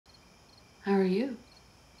How are you?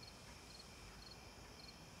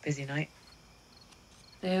 Busy night.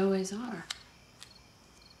 They always are.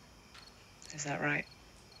 Is that right?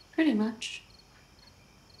 Pretty much.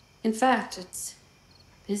 In fact, it's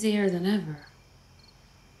busier than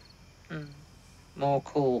ever. More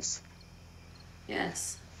calls.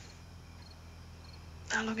 Yes.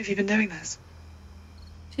 How long have you been doing this?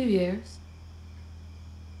 2 years.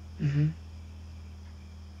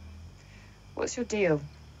 What's your deal?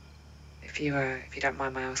 If you don't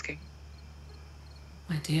mind my asking.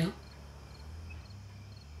 My deal?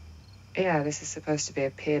 Yeah, this is supposed to be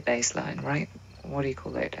a peer baseline, right? What do you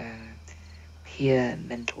call it? Peer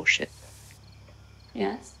mentorship.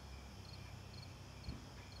 Yes.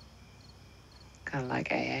 Kind of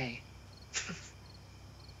like AA.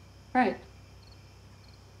 Right.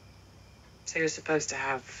 So you're supposed to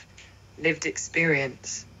have lived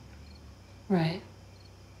experience. Right.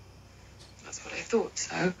 That's what I thought.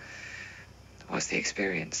 So, what's the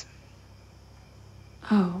experience?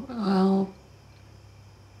 Oh, well...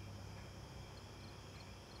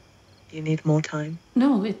 You need more time?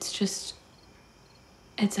 No, it's just...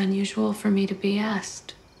 It's unusual for me to be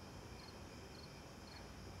asked.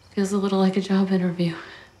 Feels a little like a job interview.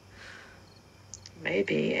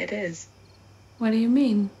 Maybe it is. What do you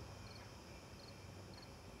mean?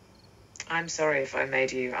 I'm sorry if I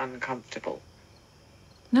made you uncomfortable.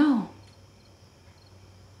 No.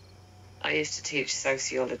 I used to teach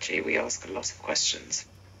sociology. We ask a lot of questions.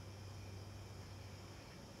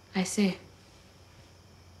 I see.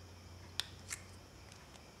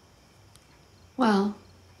 Well...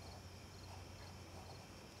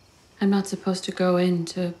 I'm not supposed to go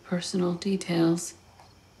into personal details.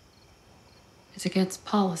 It's against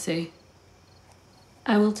policy.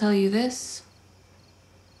 I will tell you this.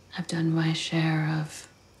 I've done my share of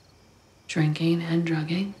drinking and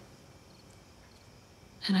drugging.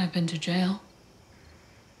 And I've been to jail.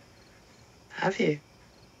 Have you?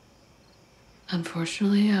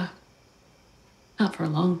 Unfortunately, yeah. Not for a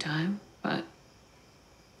long time, but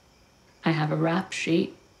I have a rap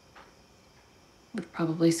sheet. Would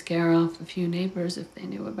probably scare off a few neighbors if they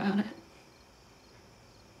knew about it.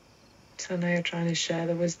 So now you're trying to share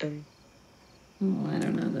the wisdom. Well, I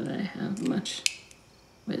don't know that I have much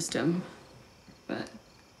wisdom, but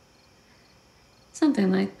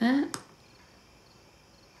something like that.